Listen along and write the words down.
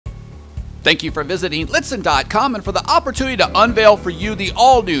Thank you for visiting Lichtsinn.com and for the opportunity to unveil for you the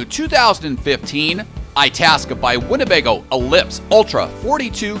all-new 2015 Itasca by Winnebago Ellipse Ultra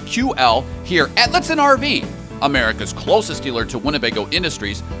 42QL here at Lichtsinn RV, America's closest dealer to Winnebago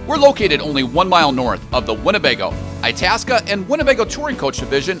Industries. We're located only 1 mile north of the Winnebago, Itasca, and Winnebago Touring Coach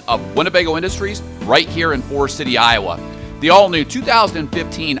division of Winnebago Industries right here in Forest City, Iowa. The all-new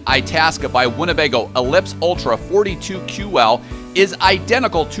 2015 Itasca by Winnebago Ellipse Ultra 42QL is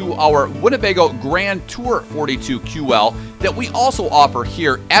identical to our Winnebago Grand Tour 42QL that we also offer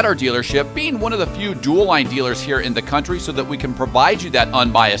here at our dealership, being one of the few dual-line dealers here in the country so that we can provide you that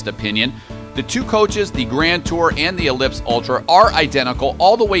unbiased opinion. The two coaches, the Grand Tour and the Ellipse Ultra, are identical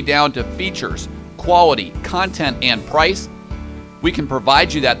all the way down to features, quality, content, and price. We can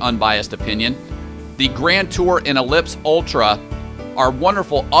provide you that unbiased opinion. The Grand Tour and Ellipse Ultra are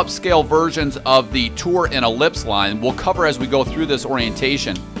wonderful upscale versions of the Tour and Ellipse line we'll cover as we go through this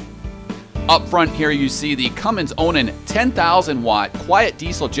orientation. Up front here you see the Cummins Onan 10,000 watt quiet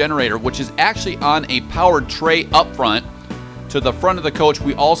diesel generator, which is actually on a powered tray up front. To the front of the coach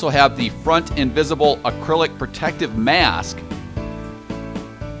we also have the front invisible acrylic protective mask,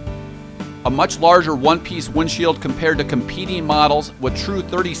 a much larger one-piece windshield compared to competing models with true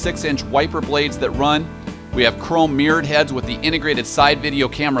 36-inch wiper blades that run. We have chrome mirrored heads with the integrated side video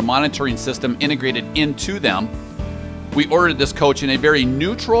camera monitoring system integrated into them. We ordered this coach in a very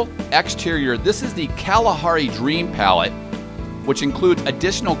neutral exterior. This is the Kalahari Dream palette, which includes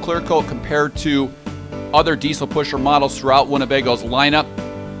additional clear coat compared to other diesel pusher models throughout Winnebago's lineup.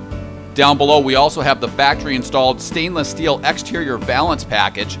 Down below we also have the factory installed stainless steel exterior valance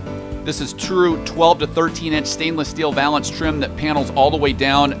package. This is true 12 to 13 inch stainless steel valance trim that panels all the way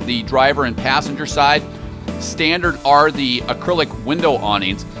down the driver and passenger side. Standard are the acrylic window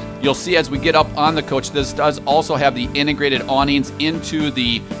awnings. You'll see as we get up on the coach, this does also have the integrated awnings into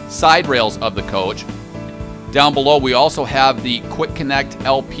the side rails of the coach. Down below we also have the Quick Connect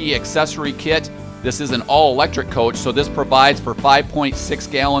LP accessory kit. This is an all-electric coach, so this provides for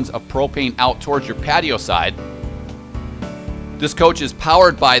 5.6 gallons of propane out towards your patio side. This coach is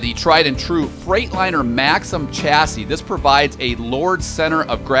powered by the tried and true Freightliner Maxum Chassis. This provides a lowered center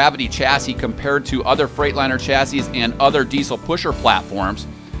of gravity chassis compared to other Freightliner chassis and other diesel pusher platforms.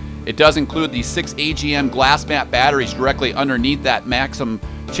 It does include the 6 AGM glass mat batteries directly underneath that Maxum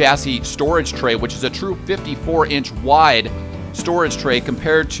chassis storage tray, which is a true 54-inch wide storage tray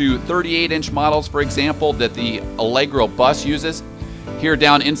compared to 38-inch models, for example, that the Allegro bus uses. Here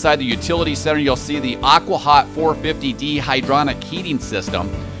down inside the utility center you'll see the AquaHot 450D hydronic heating system.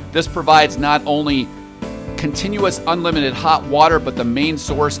 This provides not only continuous unlimited hot water but the main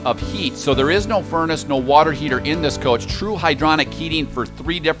source of heat. So there is no furnace, no water heater in this coach. True hydronic heating for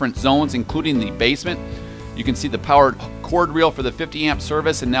 3 different zones including the basement. You can see the powered cord reel for the 50 amp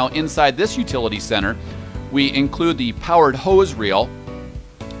service, and now inside this utility center we include the powered hose reel,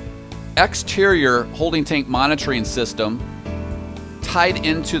 exterior holding tank monitoring system tied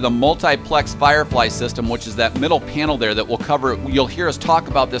into the Multiplex firefly system, which is that middle panel there that we'll cover. You'll hear us talk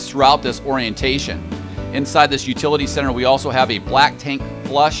about this throughout this orientation. Inside this utility center we also have a black tank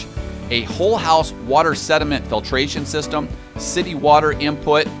flush, a whole house water sediment filtration system, city water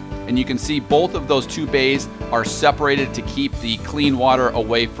input, and you can see both of those 2 bays are separated to keep the clean water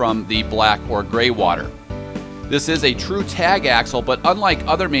away from the black or gray water. This is a true tag axle, but unlike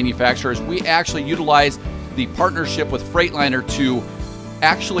other manufacturers, we actually utilize the partnership with Freightliner to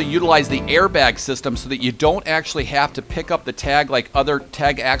actually utilize the airbag system so that you don't actually have to pick up the tag like other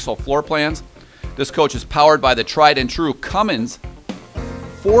tag axle floor plans. This coach is powered by the tried and true Cummins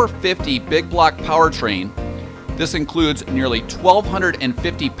 450 big block powertrain. This includes nearly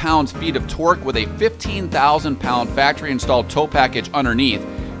 1,250 pounds-feet of torque with a 15,000-pound factory-installed tow package underneath.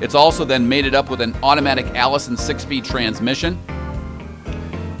 It's also then mated up with an automatic Allison 6-speed transmission.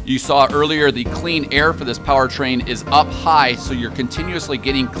 You saw earlier the clean air for this powertrain is up high, so you're continuously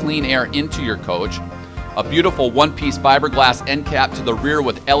getting clean air into your coach. A beautiful one-piece fiberglass end cap to the rear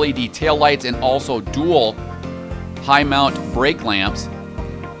with LED taillights and also dual high-mount brake lamps.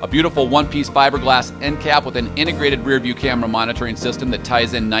 A beautiful one-piece fiberglass end cap with an integrated rear view camera monitoring system that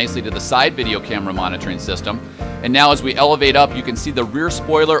ties in nicely to the side video camera monitoring system. And now as we elevate up, you can see the rear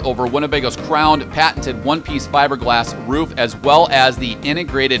spoiler over Winnebago's crowned patented one-piece fiberglass roof, as well as the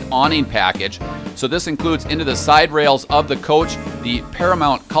integrated awning package. So this includes into the side rails of the coach the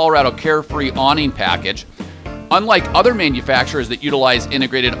Paramount Colorado Carefree awning package. Unlike other manufacturers that utilize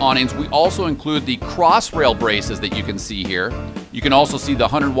integrated awnings, we also include the cross rail braces that you can see here. You can also see the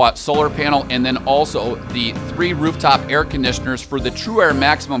 100-watt solar panel, and then also the 3 rooftop air conditioners for the TrueAir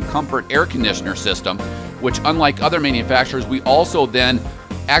Maximum Comfort air conditioner system, which unlike other manufacturers, we also then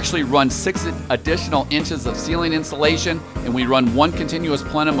actually run 6 additional inches of ceiling insulation, and we run 1 continuous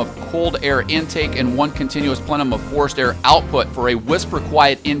plenum of cold air intake and 1 continuous plenum of forced air output for a whisper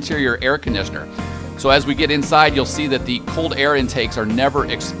quiet interior air conditioner. So as we get inside, you'll see that the cold air intakes are never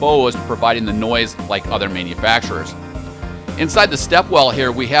exposed, providing the noise like other manufacturers. Inside the stepwell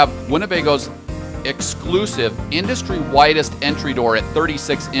here, we have Winnebago's exclusive industry widest entry door at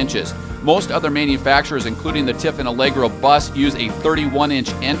 36 inches. Most other manufacturers, including the Tiff and Allegro bus, use a 31-inch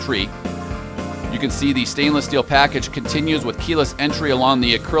entry. You can see the stainless steel package continues with keyless entry along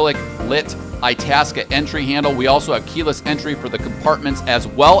the acrylic lit Itasca entry handle. We also have keyless entry for the compartments as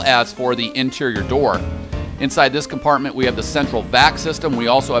well as for the interior door. Inside this compartment, we have the central vac system. We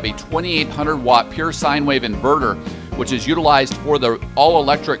also have a 2800 watt pure sine wave inverter, which is utilized for the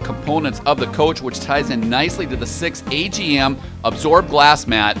all-electric components of the coach, which ties in nicely to the 6 AGM absorbed glass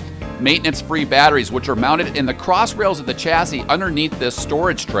mat maintenance-free batteries, which are mounted in the cross rails of the chassis underneath this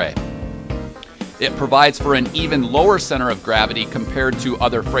storage tray. It provides for an even lower center of gravity compared to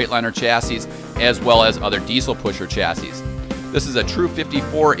other Freightliner chassis as well as other diesel pusher chassis. This is a true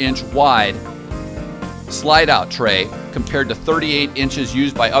 54-inch wide slide-out tray compared to 38 inches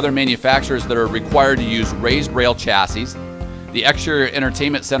used by other manufacturers that are required to use raised rail chassis. The exterior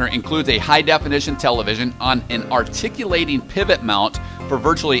entertainment center includes a high-definition television on an articulating pivot mount for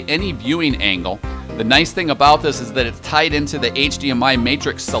virtually any viewing angle. The nice thing about this is that it's tied into the HDMI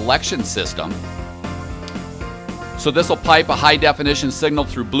matrix selection system. So this will pipe a high-definition signal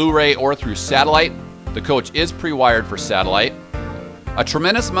through Blu-ray or through satellite. The coach is pre-wired for satellite. A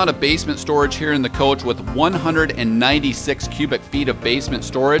tremendous amount of basement storage here in the coach with 196 cubic feet of basement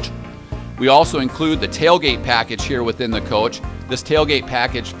storage. We also include the tailgate package here within the coach. This tailgate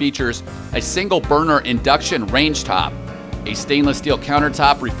package features a single burner induction range top, a stainless steel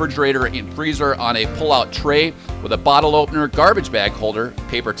countertop, refrigerator and freezer on a pull-out tray with a bottle opener, garbage bag holder,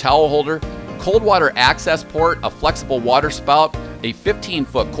 paper towel holder, cold water access port, a flexible water spout, a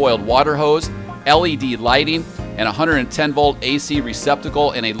 15-foot coiled water hose, LED lighting, and 110 volt AC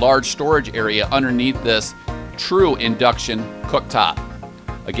receptacle and a large storage area underneath this true induction cooktop.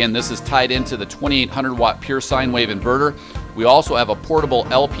 Again, this is tied into the 2800 watt pure sine wave inverter. We also have a portable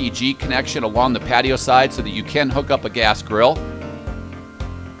LPG connection along the patio side so that you can hook up a gas grill.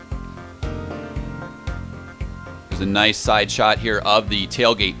 There's a nice side shot here of the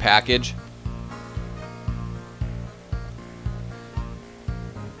tailgate package.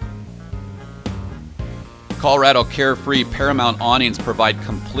 Colorado Carefree Paramount awnings provide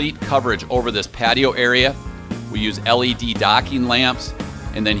complete coverage over this patio area. We use LED docking lamps.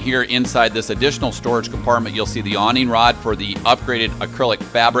 And then here inside this additional storage compartment, you'll see the awning rod for the upgraded acrylic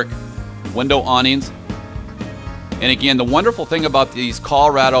fabric window awnings. And again, the wonderful thing about these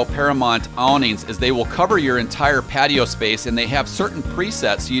Colorado Paramount awnings is they will cover your entire patio space, and they have certain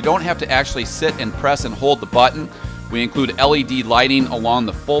presets so you don't have to actually sit and press and hold the button. We include LED lighting along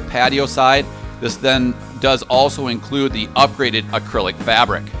the full patio side. This then does also include the upgraded acrylic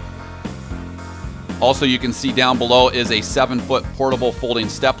fabric. Also, you can see down below is a 7-foot portable folding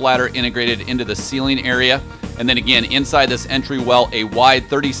step ladder integrated into the ceiling area. And then again, inside this entry well, a wide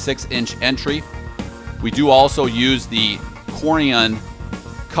 36-inch entry. We do also use the Corian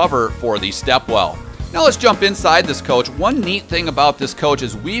cover for the step well. Now let's jump inside this coach. One neat thing about this coach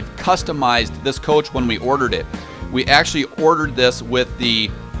is we've customized this coach when we ordered it. We actually ordered this with the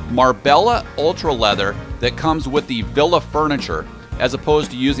Marbella Ultraleather that comes with the Villa furniture, as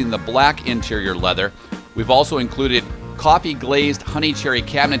opposed to using the black interior leather. We've also included coffee glazed honey cherry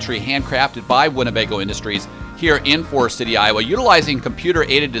cabinetry handcrafted by Winnebago Industries here in Forest City, Iowa, utilizing computer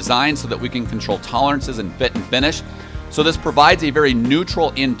aided design so that we can control tolerances and fit and finish. So this provides a very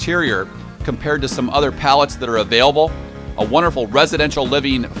neutral interior compared to some other palettes that are available. A wonderful residential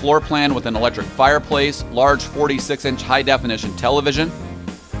living floor plan with an electric fireplace, large 46-inch high-definition television.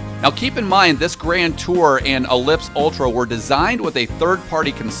 Now keep in mind, this Grand Tour and Ellipse Ultra were designed with a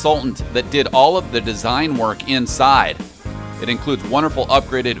third-party consultant that did all of the design work inside. It includes wonderful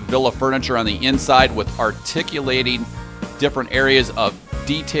upgraded Villa furniture on the inside with articulating different areas of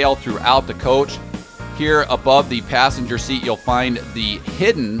detail throughout the coach. Here above the passenger seat, you'll find the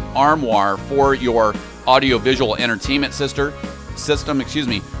hidden armoire for your audio-visual entertainment system.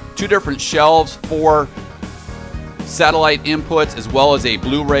 2 different shelves for satellite inputs, as well as a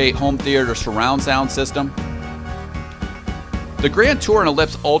Blu-ray home theater surround sound system. The Grand Tour and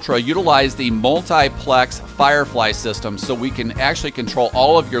Ellipse Ultra utilize the Multiplex Firefly system, so we can actually control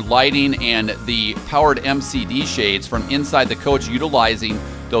all of your lighting and the powered MCD shades from inside the coach utilizing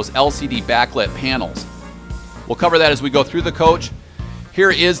those LCD backlit panels. We'll cover that as we go through the coach.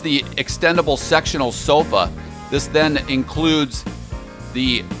 Here is the extendable sectional sofa. This then includes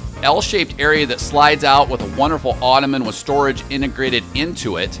the L-shaped area that slides out with a wonderful ottoman with storage integrated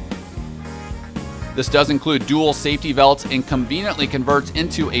into it. This does include dual safety belts and conveniently converts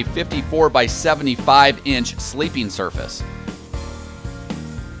into a 54 by 75 inch sleeping surface.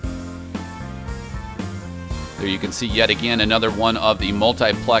 There you can see yet again another one of the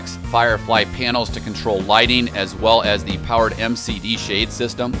Multiplex Firefly panels to control lighting, as well as the powered MCD shade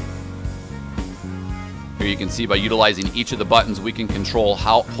system. Here you can see by utilizing each of the buttons we can control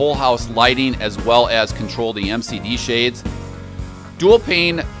whole house lighting as well as control the MCD shades. Dual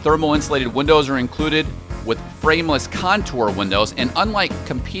pane thermal insulated windows are included with frameless contour windows, and unlike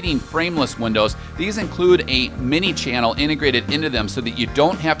competing frameless windows, these include a mini channel integrated into them so that you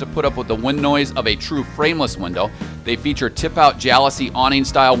don't have to put up with the wind noise of a true frameless window. They feature tip-out jalousie awning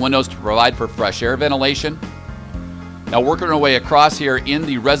style windows to provide for fresh air ventilation. Now, working our way across here in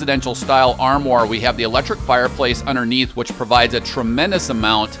the residential style armoire, we have the electric fireplace underneath, which provides a tremendous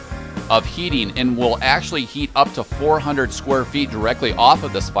amount of heating and will actually heat up to 400 square feet directly off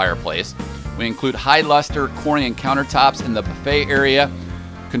of this fireplace. We include high luster Corian countertops in the buffet area,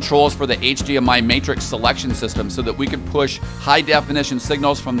 controls for the HDMI matrix selection system so that we can push high definition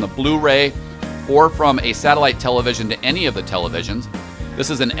signals from the Blu-ray or from a satellite television to any of the televisions. This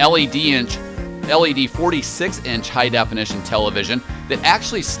is an LED 46-inch high definition television that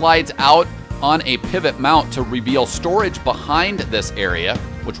actually slides out on a pivot mount to reveal storage behind this area,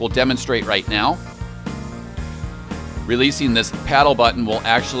 which we'll demonstrate right now. Releasing this paddle button will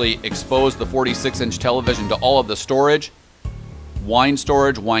actually expose the 46-inch television to all of the storage, wine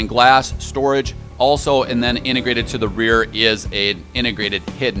glass storage, also, and then integrated to the rear is an integrated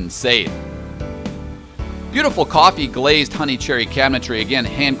hidden safe. Beautiful coffee glazed honey cherry cabinetry, again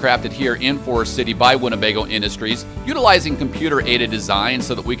handcrafted here in Forest City by Winnebago Industries, utilizing computer aided design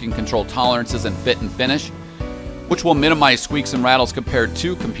so that we can control tolerances and fit and finish, which will minimize squeaks and rattles compared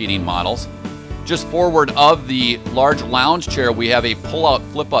to competing models. Just forward of the large lounge chair, we have a pull-out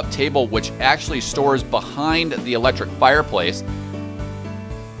flip-up table which actually stores behind the electric fireplace.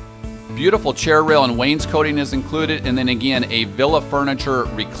 Beautiful chair rail and wainscoting is included, and then again a Villa Furniture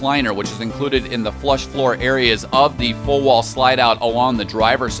recliner, which is included in the flush floor areas of the full wall slide out along the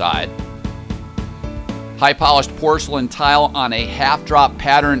driver's side. High polished porcelain tile on a half drop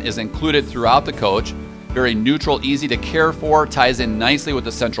pattern is included throughout the coach. Very neutral, easy to care for, ties in nicely with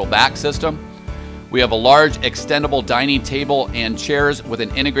the central back system. We have a large extendable dining table and chairs with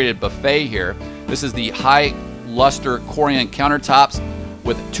an integrated buffet here. This is the high luster Corian countertops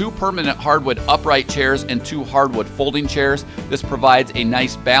with 2 permanent hardwood upright chairs and 2 hardwood folding chairs. This provides a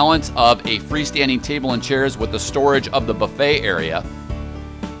nice balance of a freestanding table and chairs with the storage of the buffet area.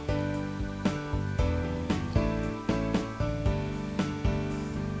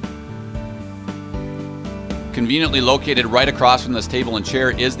 Conveniently located right across from this table and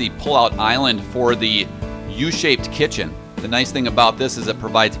chair is the pull-out island for the U-shaped kitchen. The nice thing about this is it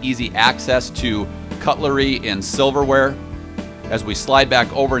provides easy access to cutlery and silverware. As we slide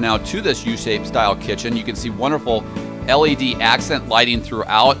back over now to this U-shaped style kitchen, you can see wonderful LED accent lighting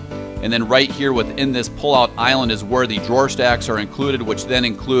throughout. And then right here within this pull-out island is where the drawer stacks are included, which then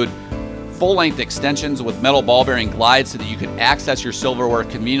include full-length extensions with metal ball bearing glides so that you can access your silverware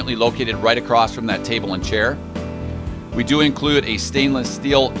conveniently located right across from that table and chair. We do include a stainless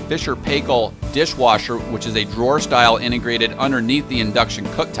steel Fisher Paykel dishwasher, which is a drawer style integrated underneath the induction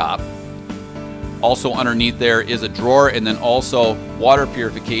cooktop. Also underneath there is a drawer, and then also water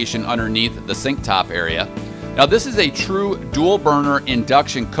purification underneath the sink top area. Now this is a true dual burner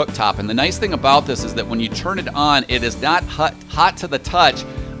induction cooktop, and the nice thing about this is that when you turn it on, it is not hot to the touch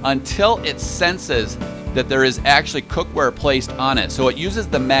until it senses that there is actually cookware placed on it. So it uses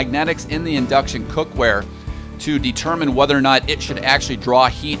the magnetics in the induction cookware to determine whether or not it should actually draw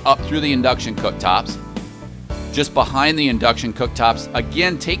heat up through the induction cooktops. Just behind the induction cooktops,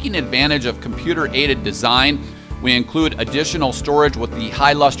 again taking advantage of computer-aided design, we include additional storage with the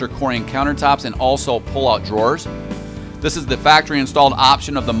high luster Corian countertops and also pull-out drawers. This is the factory installed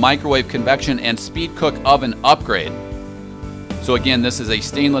option of the microwave convection and speed cook oven upgrade. So again, this is a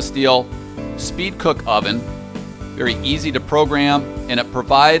stainless steel speed cook oven, very easy to program, and it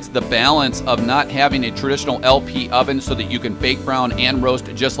provides the balance of not having a traditional LP oven so that you can bake, brown, and roast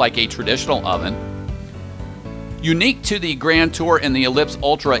just like a traditional oven. Unique to the Grand Tour and the Ellipse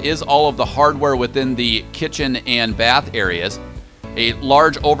Ultra is all of the hardware within the kitchen and bath areas. A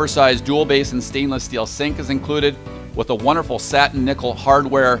large oversized dual basin stainless steel sink is included with a wonderful satin nickel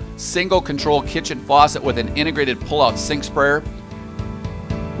hardware single control kitchen faucet with an integrated pull-out sink sprayer.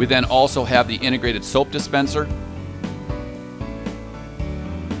 We then also have the integrated soap dispenser.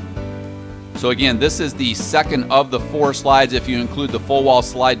 So again, this is the second of the 4 slides if you include the full wall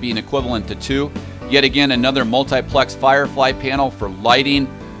slide being equivalent to 2. Yet again, another multiplex firefly panel for lighting,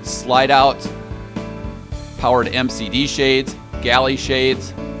 slide out, powered MCD shades, galley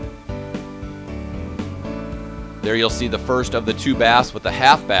shades. There you'll see the first of the 2 baths with the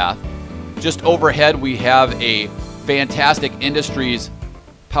half bath. Just overhead we have a fantastic Industries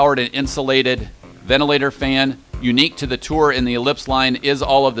powered and insulated ventilator fan. Unique to the Tour in the Ellipse line is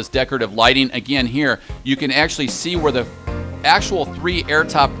all of this decorative lighting. Again, here you can actually see where the actual 3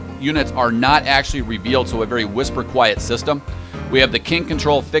 airtop units are not actually revealed, so a very whisper quiet system. We have the King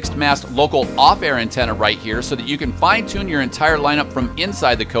Control fixed mast local off-air antenna right here so that you can fine-tune your entire lineup from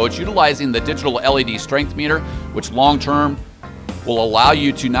inside the coach utilizing the digital LED strength meter, which long-term will allow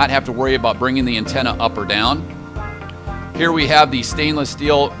you to not have to worry about bringing the antenna up or down. Here we have the stainless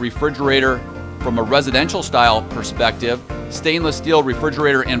steel refrigerator from a residential style perspective. Stainless steel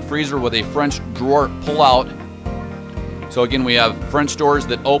refrigerator and freezer with a French drawer pull-out. So again, we have French doors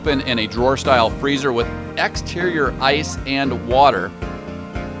that open and a drawer style freezer with exterior ice and water.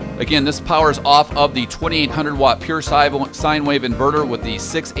 Again, this powers off of the 2800 watt pure sine wave inverter with the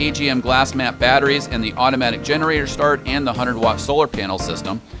 6 AGM glass mat batteries and the automatic generator start and the 100 watt solar panel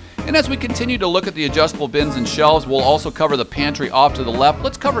system. And as we continue to look at the adjustable bins and shelves, we'll also cover the pantry off to the left.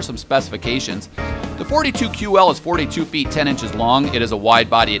 Let's cover some specifications. The 42QL is 42 feet 10 inches long. It is a wide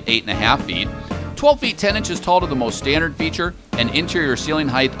body at 8.5 feet. 12 feet 10 inches tall to the most standard feature, an interior ceiling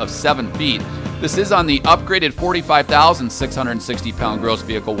height of 7 feet. This is on the upgraded 45,660 pound gross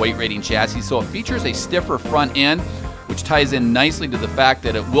vehicle weight rating chassis, so it features a stiffer front end, which ties in nicely to the fact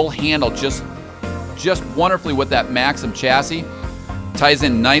that it will handle just wonderfully with that Maxum chassis. Ties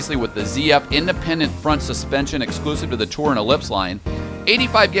in nicely with the ZF independent front suspension exclusive to the Tour and Ellipse line.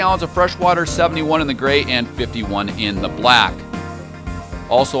 85 gallons of fresh water, 71 in the gray and 51 in the black.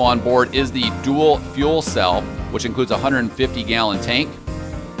 Also on board is the dual fuel cell, which includes a 150 gallon tank.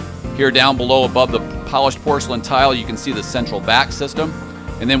 Here down below above the polished porcelain tile, you can see the central back system.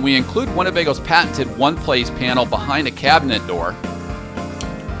 And then we include Winnebago's patented one-place panel behind a cabinet door.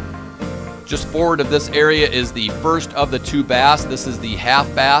 Just forward of this area is the first of the 2 baths. This is the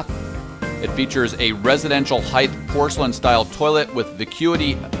half bath. It features a residential height porcelain style toilet with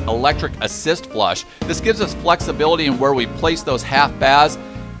Vacuity electric assist flush. This gives us flexibility in where we place those half baths.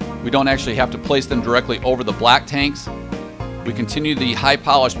 We don't actually have to place them directly over the black tanks. We continue the high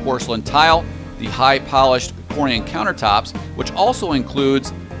polished porcelain tile, the high polished Corian countertops, which also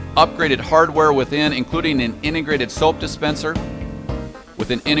includes upgraded hardware within, including an integrated soap dispenser with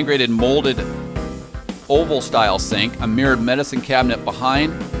an integrated molded oval style sink, a mirrored medicine cabinet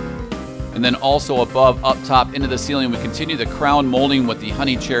behind, and then also above, up top, into the ceiling, we continue the crown molding with the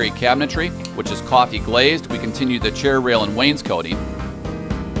honey cherry cabinetry, which is coffee glazed. We continue the chair rail and wainscoting.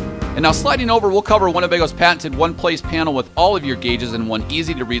 And now sliding over, we'll cover Winnebago's patented one-place panel with all of your gauges in one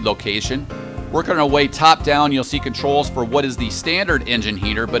easy-to-read location. Working our way top down, you'll see controls for what is the standard engine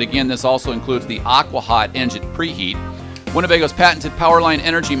heater, but again, this also includes the AquaHot engine preheat. Winnebago's patented Powerline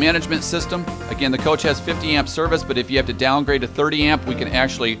energy management system. Again, the coach has 50 amp service, but if you have to downgrade to 30 amp, we can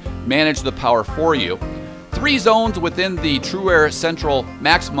actually manage the power for you. 3 zones within the TrueAir Central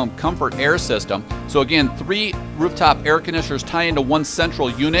Maximum Comfort Air System. So again, 3 rooftop air conditioners tie into one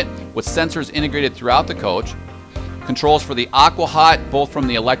central unit with sensors integrated throughout the coach. Controls for the AquaHot, both from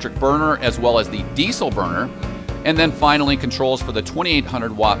the electric burner as well as the diesel burner. And then finally, controls for the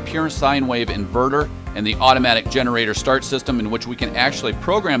 2800 watt pure sine wave inverter and the automatic generator start system, in which we can actually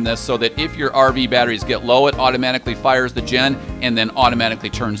program this so that if your RV batteries get low, it automatically fires the gen and then automatically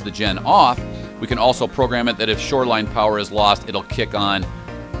turns the gen off. We can also program it that if shoreline power is lost, it'll kick on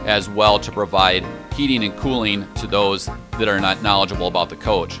as well to provide heating and cooling to those that are not knowledgeable about the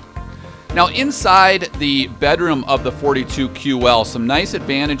coach. Now inside the bedroom of the 42QL, some nice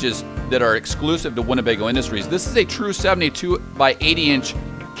advantages that are exclusive to Winnebago Industries. This is a true 72 by 80 inch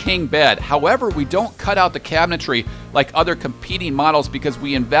king bed. However, we don't cut out the cabinetry like other competing models because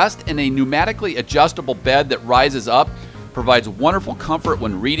we invest in a pneumatically adjustable bed that rises up, provides wonderful comfort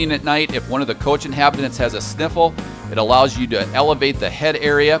when reading at night. If one of the coach inhabitants has a sniffle, it allows you to elevate the head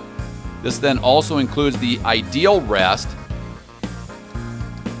area. This then also includes the Ideal Rest,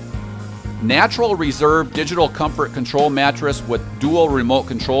 Natural Reserve digital comfort control mattress with dual remote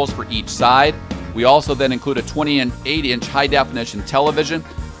controls for each side. We also then include a 28-inch high-definition television.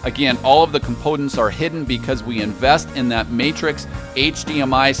 Again, all of the components are hidden because we invest in that Matrix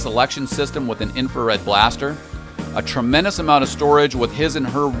HDMI selection system with an infrared blaster. A tremendous amount of storage with his and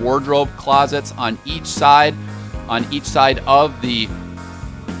her wardrobe closets on each side of the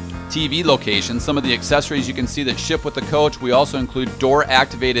TV location. Some of the accessories you can see that ship with the coach. We also include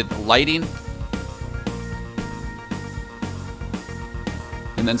door-activated lighting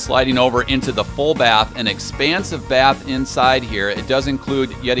And then sliding over into the full bath, an expansive bath inside here. It does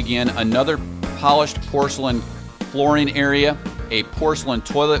include, yet again, another polished porcelain flooring area, a porcelain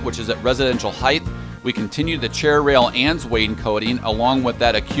toilet, which is at residential height. We continue the chair rail and Wade coating, along with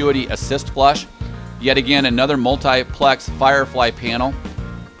that Acuity Assist Flush. Yet again, another Multiplex Firefly panel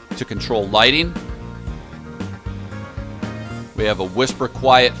to control lighting. We have a whisper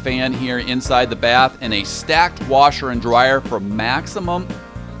quiet fan here inside the bath and a stacked washer and dryer for maximum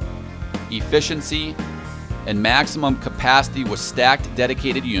efficiency and maximum capacity with stacked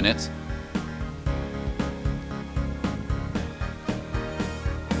dedicated units.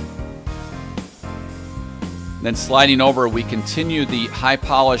 Then sliding over, we continue the high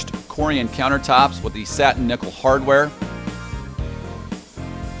polished Corian countertops with the satin nickel hardware,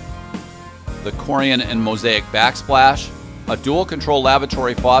 the Corian and mosaic backsplash, a dual control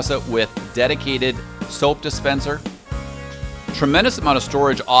lavatory faucet with dedicated soap dispenser, tremendous amount of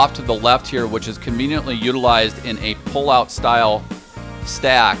storage off to the left here, which is conveniently utilized in a pull-out style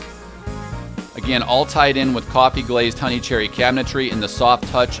stack. Again, all tied in with coffee glazed honey cherry cabinetry and the soft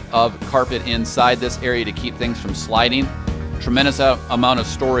touch of carpet inside this area to keep things from sliding. Tremendous amount of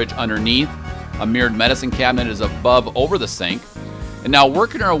storage underneath. A mirrored medicine cabinet is above over the sink. And now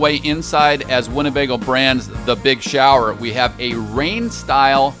working our way inside as Winnebago brands the big shower, we have a rain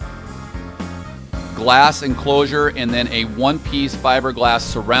style glass enclosure and then a one-piece fiberglass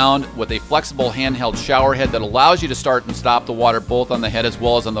surround with a flexible handheld shower head that allows you to start and stop the water both on the head as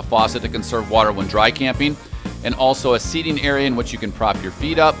well as on the faucet to conserve water when dry camping, and also a seating area in which you can prop your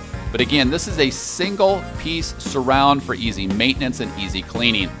feet up. But again, this is a single piece surround for easy maintenance and easy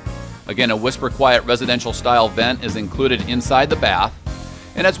cleaning. Again, a whisper quiet residential style vent is included inside the bath.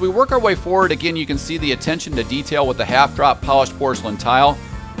 And as we work our way forward, again, you can see the attention to detail with the half drop polished porcelain tile.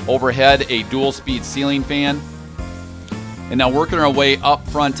 Overhead, a dual speed ceiling fan. And now working our way up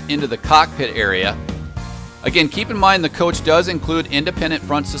front into the cockpit area. Again, keep in mind the coach does include independent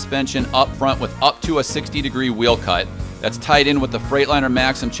front suspension up front with up to a 60-degree wheel cut. That's tied in with the Freightliner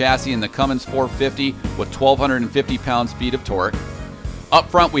Maxum Chassis and the Cummins 450 with 1,250 pounds-feet of torque. Up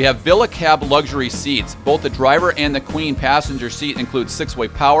front, we have Villa Cab luxury seats. Both the driver and the queen passenger seat include 6-way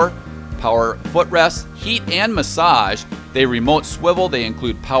power footrests, heat and massage. They remote swivel. They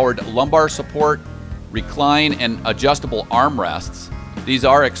include powered lumbar support, recline, and adjustable armrests. These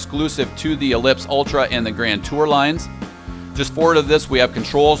are exclusive to the Ellipse Ultra and the Grand Tour lines. Just forward of this, we have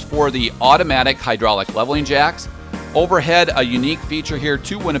controls for the automatic hydraulic leveling jacks. Overhead, a unique feature here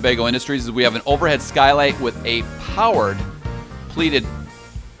to Winnebago Industries is we have an overhead skylight with a powered pleated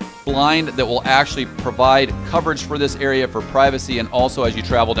blind that will actually provide coverage for this area for privacy and also as you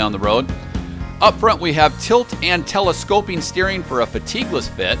travel down the road. Up front, we have tilt and telescoping steering for a fatigueless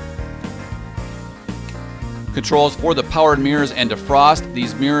fit. Controls for the powered mirrors and defrost.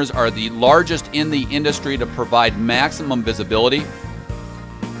 These mirrors are the largest in the industry to provide maximum visibility.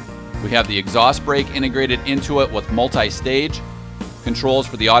 We have the exhaust brake integrated into it with multi-stage. Controls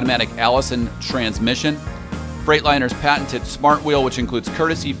for the automatic Allison transmission. Freightliner's patented smart wheel, which includes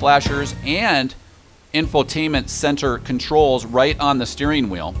courtesy flashers and infotainment center controls right on the steering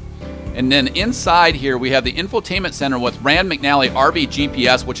wheel. And then inside here, we have the infotainment center with Rand McNally RV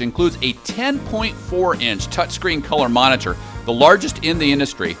GPS, which includes a 10.4-inch touchscreen color monitor, the largest in the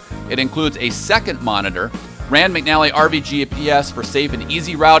industry. It includes a second monitor, Rand McNally RV GPS for safe and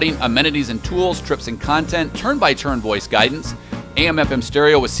easy routing, amenities and tools, trips and content, turn-by-turn voice guidance, AM/FM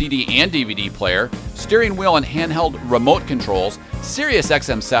stereo with CD and DVD player, steering wheel and handheld remote controls, Sirius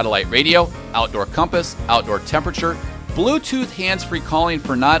XM satellite radio, outdoor compass, outdoor temperature, Bluetooth hands-free calling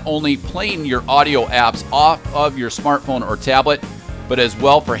for not only playing your audio apps off of your smartphone or tablet, but as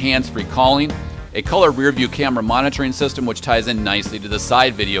well for hands-free calling, a color rear view camera monitoring system which ties in nicely to the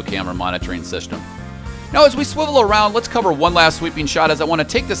side video camera monitoring system. Now as we swivel around, let's cover one last sweeping shot as I want to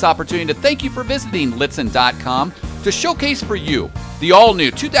take this opportunity to thank you for visiting Lichtsinn.com to showcase for you the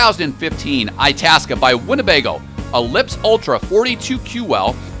all-new 2015 Itasca by Winnebago Ellipse Ultra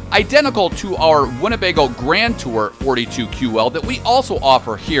 42QL, identical to our Winnebago Grand Tour 42QL that we also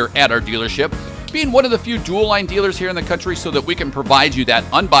offer here at our dealership, being one of the few dual-line dealers here in the country so that we can provide you that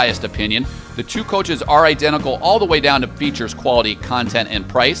unbiased opinion. The two coaches are identical all the way down to features, quality, content, and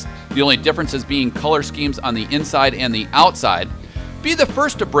price. The only differences being color schemes on the inside and the outside. Be the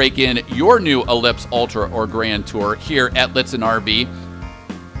first to break in your new Ellipse Ultra or Grand Tour here at Lichtsinn RV,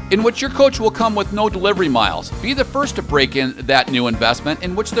 in which your coach will come with no delivery miles. Be the first to break in that new investment,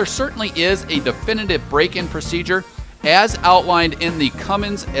 in which there certainly is a definitive break-in procedure as outlined in the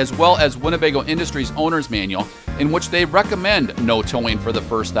Cummins as well as Winnebago Industries Owner's Manual, in which they recommend no towing for the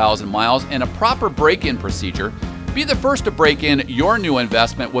first 1,000 miles and a proper break-in procedure Be the first to break in your new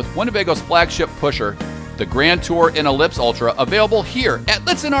investment with Winnebago's flagship pusher, the Grand Tour and Ellipse Ultra, available here at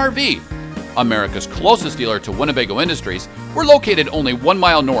Lichtsinn RV. America's closest dealer to Winnebago Industries, we're located only 1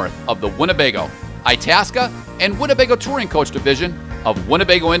 mile north of the Winnebago, Itasca, and Winnebago Touring Coach division of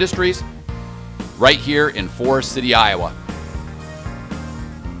Winnebago Industries, right here in Forest City, Iowa.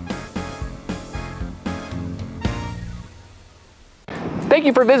 Thank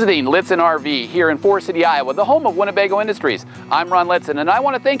you for visiting Lichtsinn RV here in Forest City, Iowa, the home of Winnebago Industries. I'm Ron Lichtsinn, and I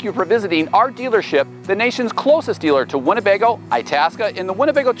want to thank you for visiting our dealership, the nation's closest dealer to Winnebago, Itasca, in the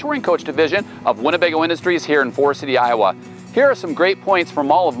Winnebago Touring Coach division of Winnebago Industries here in Forest City, Iowa. Here are some great points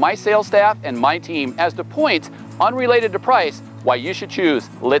from all of my sales staff and my team as to points unrelated to price why you should choose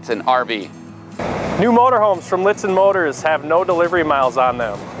Lichtsinn RV. New motorhomes from Lichtsinn Motors have no delivery miles on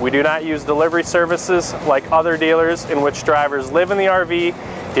them. We do not use delivery services like other dealers in which drivers live in the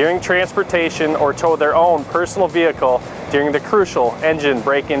RV during transportation or tow their own personal vehicle during the crucial engine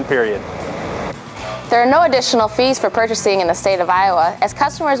break-in period. There are no additional fees for purchasing in the state of Iowa, as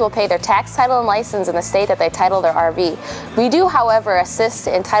customers will pay their tax, title, and license in the state that they title their RV. We do, however, assist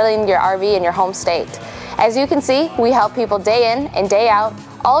in titling your RV in your home state. As you can see, we help people day in and day out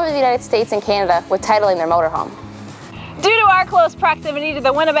all over the United States and Canada with titling their motorhome. Due to our close proximity to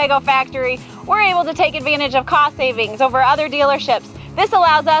the Winnebago factory, we're able to take advantage of cost savings over other dealerships. This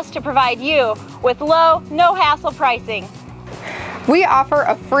allows us to provide you with low, no-hassle pricing. We offer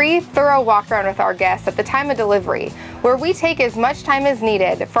a free, thorough walk-around with our guests at the time of delivery, where we take as much time as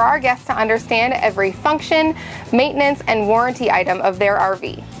needed for our guests to understand every function, maintenance, and warranty item of their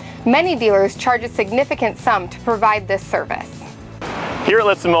RV. Many dealers charge a significant sum to provide this service. Here at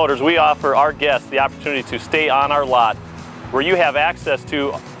Lichtsinn Motors, we offer our guests the opportunity to stay on our lot, where you have access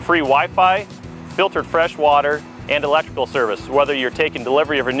to free Wi-Fi, filtered fresh water, and electrical service, whether you're taking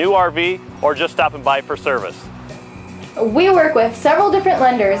delivery of a new RV or just stopping by for service. We work with several different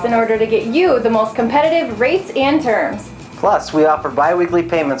lenders in order to get you the most competitive rates and terms. Plus, we offer bi-weekly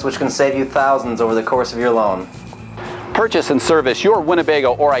payments which can save you thousands over the course of your loan. Purchase and service your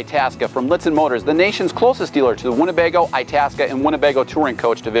Winnebago or Itasca from Lichtsinn Motors, the nation's closest dealer to the Winnebago, Itasca, and Winnebago Touring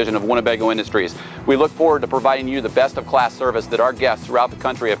Coach division of Winnebago Industries. We look forward to providing you the best of class service that our guests throughout the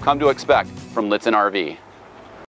country have come to expect from Lichtsinn RV.